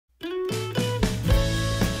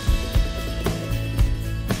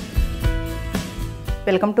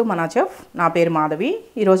Welcome to మన chef. నా పేరు మాధవి.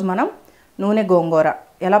 ఈరోజు మనం నూనె గోంగూర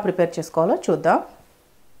ఎలా ప్రిపేర్ చేసుకోవాలో చూద్దాం.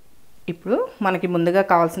 ఇప్పుడు మనకి ముందుగా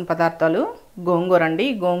కావాల్సిన పదార్థాలు గోంగూర అండి.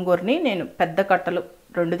 గోంగూరని నేను పెద్ద కట్టలు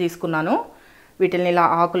 2 తీసుకున్నాను. వీటిని ఇలా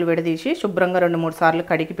ఆకులు విడదీసి శుభ్రంగా 2-3 సార్లు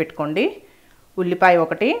కడిగి పెట్టుకోండి. ఉల్లిపాయ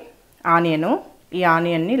 1, ఆనియను, ఈ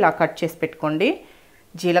ఆనియన్ని ఇలా కట్ చేసి పెట్టుకోండి.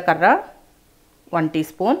 జీలకర్ర 1 టీ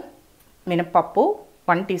స్పూన్, మినపప్పు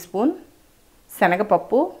 1 టీ స్పూన్,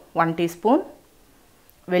 శనగపప్పు 1 టీ స్పూన్,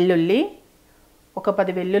 వెల్లుల్లి ఒక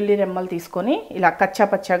 10 వెల్లుల్లి రెమ్మలు తీసుకొని ఇలా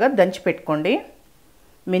కచ్చాపచ్చాగా దంచి పెట్టుకోండి.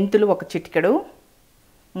 మెంతులు 1 చిటికెడు,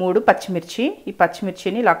 3 పచ్చిమిర్చి, ఈ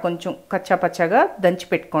పచ్చిమిర్చిని ఇలా కొంచెం కచ్చాపచ్చాగా దంచి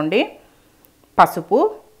పెట్టుకోండి. పసుపు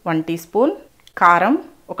 1 టీ స్పూన్, కారం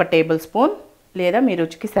 1 టేబుల్ స్పూన్ లేదా మీ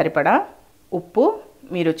రుచికి సరిపడా, ఉప్పు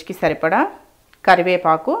మీ రుచికి సరిపడా,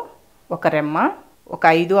 కరివేపాకు 1 రెమ్మ, ఒక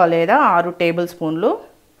 5 లేదా 6 టేబుల్ స్పూన్లు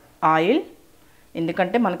ఆయిల్,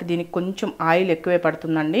 ఎందుకంటే మనకి దీనికి కొంచెం ఆయిల్ ఎక్కువే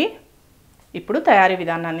పడుతుందండి. ఇప్పుడు తయారీ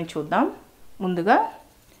విధానాన్ని చూద్దాం. ముందుగా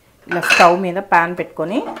ఇలా స్టవ్ మీద ప్యాన్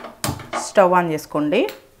పెట్టుకొని స్టవ్ ఆన్ చేసుకోండి.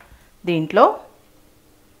 దీంట్లో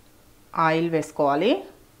ఆయిల్ వేసుకోవాలి.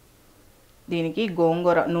 దీనికి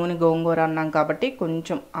నూనె గోంగూర అన్నాం కాబట్టి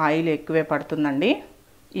కొంచెం ఆయిల్ ఎక్కువే పడుతుందండి.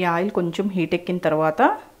 ఈ ఆయిల్ కొంచెం హీట్ ఎక్కిన తర్వాత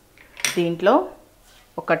దీంట్లో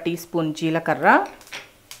 1 టీ స్పూన్ జీలకర్ర,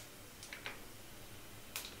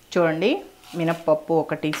 చూడండి, మినప్పప్పు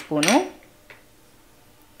 1 టీ స్పూను,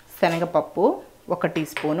 శనగపప్పు 1 టీ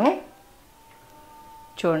స్పూను,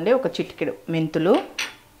 చూడండి, 1 చిటికెడు మెంతులు,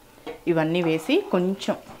 ఇవన్నీ వేసి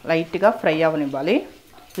కొంచెం లైట్గా ఫ్రై అవ్వనివ్వాలి.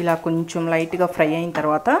 ఇలా కొంచెం లైట్గా ఫ్రై అయిన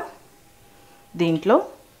తర్వాత దీంట్లో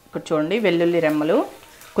ఇక్కడ చూడండి వెల్లుల్లి రెమ్మలు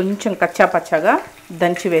కొంచెం కచ్చాపచ్చాగా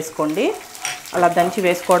దంచి వేసుకోండి. అలా దంచి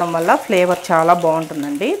వేసుకోవడం వల్ల ఫ్లేవర్ చాలా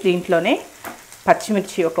బాగుంటుందండి. దీంట్లోనే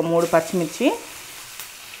పచ్చిమిర్చి 3 పచ్చిమిర్చి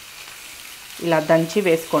ఇలా దంచి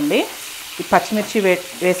వేసుకోండి. ఈ పచ్చిమిర్చి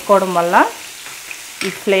వేసుకోవడం వల్ల ఈ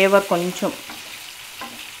ఫ్లేవర్ కొంచెం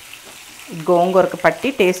గోంగూరకు పట్టి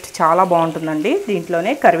టేస్ట్ చాలా బాగుంటుందండి.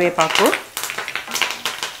 దీంట్లోనే కరివేపాకు,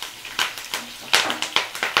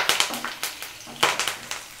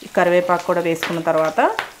 ఈ కరివేపాకు కూడా వేసుకున్న తర్వాత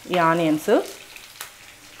ఈ ఆనియన్స్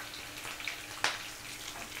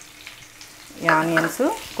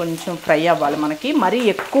కొంచెం ఫ్రై అవ్వాలి. మనకి మరీ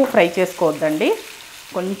ఎక్కువ ఫ్రై చేసుకోవద్దండి.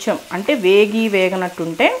 కొంచెం అంటే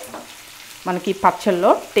వేగనట్టుంటే మనకి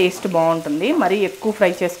పచ్చళ్ళలో టేస్ట్ బాగుంటుంది. మరీ ఎక్కువ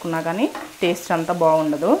ఫ్రై చేసుకున్నా కానీ టేస్ట్ అంతా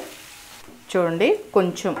బాగుండదు. చూడండి,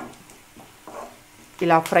 కొంచెం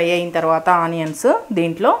ఇలా ఫ్రై అయిన తర్వాత ఆనియన్స్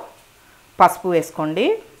దీంట్లో పసుపు వేసుకోండి.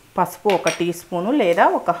 పసుపు 1 టీ స్పూను లేదా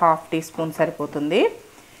ఒక ½ టీ స్పూన్ సరిపోతుంది.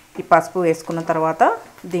 ఈ పసుపు వేసుకున్న తర్వాత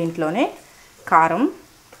దీంట్లోనే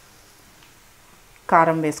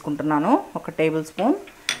కారం వేసుకుంటున్నాను 1 టేబుల్ స్పూన్.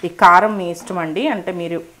 ఈ కారం మీ ఇష్టం అండి, అంటే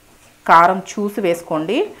మీరు కారం చూసి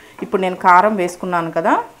వేసుకోండి. ఇప్పుడు నేను కారం వేసుకున్నాను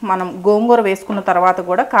కదా, మనం గోంగూర వేసుకున్న తర్వాత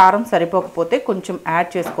కూడా కారం సరిపోకపోతే కొంచెం యాడ్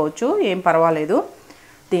చేసుకోవచ్చు, ఏం పర్వాలేదు.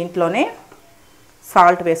 దీంట్లోనే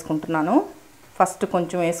సాల్ట్ వేసుకుంటున్నాను. ఫస్ట్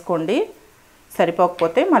కొంచెం వేసుకోండి,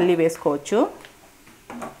 సరిపోకపోతే మళ్ళీ వేసుకోవచ్చు.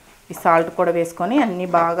 ఈ సాల్ట్ కూడా వేసుకొని అన్నీ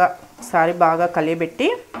బాగా కలియబెట్టి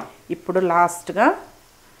ఇప్పుడు లాస్ట్గా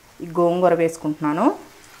ఈ గోంగూర వేసుకుంటున్నాను.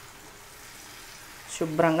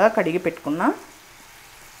 శుభ్రంగా కడిగి పెట్టుకున్న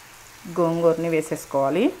గోంగూరని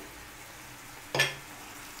వేసేసుకోవాలి.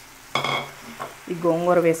 ఈ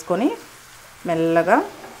గోంగూర వేసుకొని మెల్లగా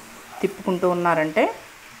తిప్పుకుంటూ ఉన్నారంటే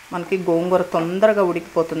మనకి గోంగూర తొందరగా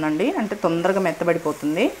ఉడికిపోతుందండి, అంటే తొందరగా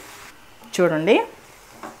మెత్తబడిపోతుంది. చూడండి,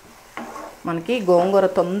 మనకి గోంగూర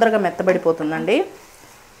తొందరగా మెత్తబడిపోతుందండి.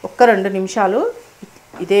 1-2 నిమిషాలు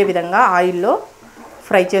ఇదే విధంగా ఆయిల్లో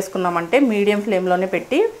ఫ్రై చేసుకున్నామంటే మీడియం ఫ్లేమ్లోనే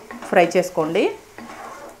పెట్టి ఫ్రై చేసుకోండి.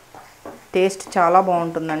 టేస్ట్ చాలా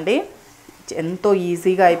బాగుంటుందండి. ఎంతో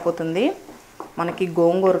ఈజీగా అయిపోతుంది. మనకి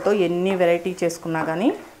గోంగూరతో ఎన్ని వెరైటీ చేసుకున్నా కానీ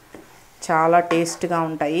చాలా టేస్ట్గా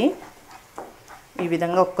ఉంటాయి. ఈ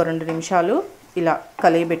విధంగా 1-2 నిమిషాలు ఇలా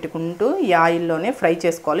కలియబెట్టుకుంటూ ఈ ఆయిల్లోనే ఫ్రై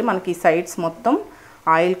చేసుకోవాలి. మనకి సైడ్స్ మొత్తం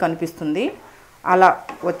ఆయిల్ కనిపిస్తుంది. అలా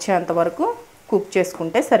వచ్చేంత వరకు కుక్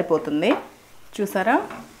చేసుకుంటే సరిపోతుంది. చూసారా,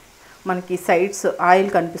 మనకి సైడ్స్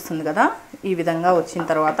ఆయిల్ కనిపిస్తుంది కదా, ఈ విధంగా వచ్చిన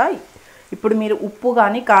తర్వాత ఇప్పుడు మీరు ఉప్పు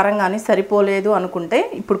కానీ కారం కానీ సరిపోలేదు అనుకుంటే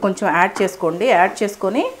ఇప్పుడు కొంచెం యాడ్ చేసుకోండి. యాడ్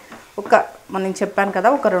చేసుకొని నేను చెప్పాను కదా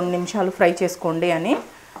 1-2 నిమిషాలు ఫ్రై చేసుకోండి అని.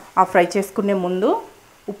 ఆ ఫ్రై చేసుకునే ముందు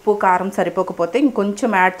ఉప్పు కారం సరిపోకపోతే ఇంకొంచెం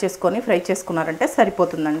యాడ్ చేసుకొని ఫ్రై చేసుకున్నారంటే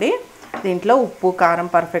సరిపోతుందండి. దీంట్లో ఉప్పు కారం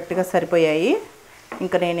పర్ఫెక్ట్గా సరిపోయాయి.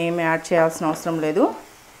 ఇంకా నేనేమి యాడ్ చేయాల్సిన అవసరం లేదు.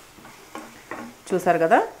 చూసారు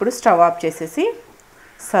కదా, ఇప్పుడు స్టవ్ ఆఫ్ చేసేసి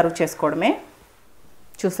సర్వ్ చేసుకోవడమే.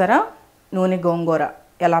 చూసారా, నూనె గోంగూర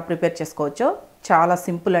ఎలా ప్రిపేర్ చేసుకోవచ్చో చాలా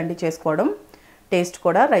సింపుల్ అండి చేసుకోవడం. టేస్ట్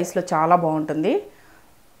కూడా రైస్లో చాలా బాగుంటుంది.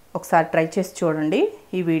 ఒకసారి ట్రై చేసి చూడండి.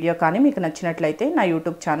 ఈ వీడియో కానీ మీకు నచ్చినట్లయితే నా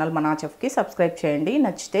యూట్యూబ్ ఛానల్ మనా చెఫ్కి సబ్స్క్రైబ్ చేయండి.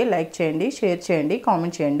 నచ్చితే లైక్ చేయండి, షేర్ చేయండి,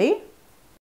 కామెంట్ చేయండి.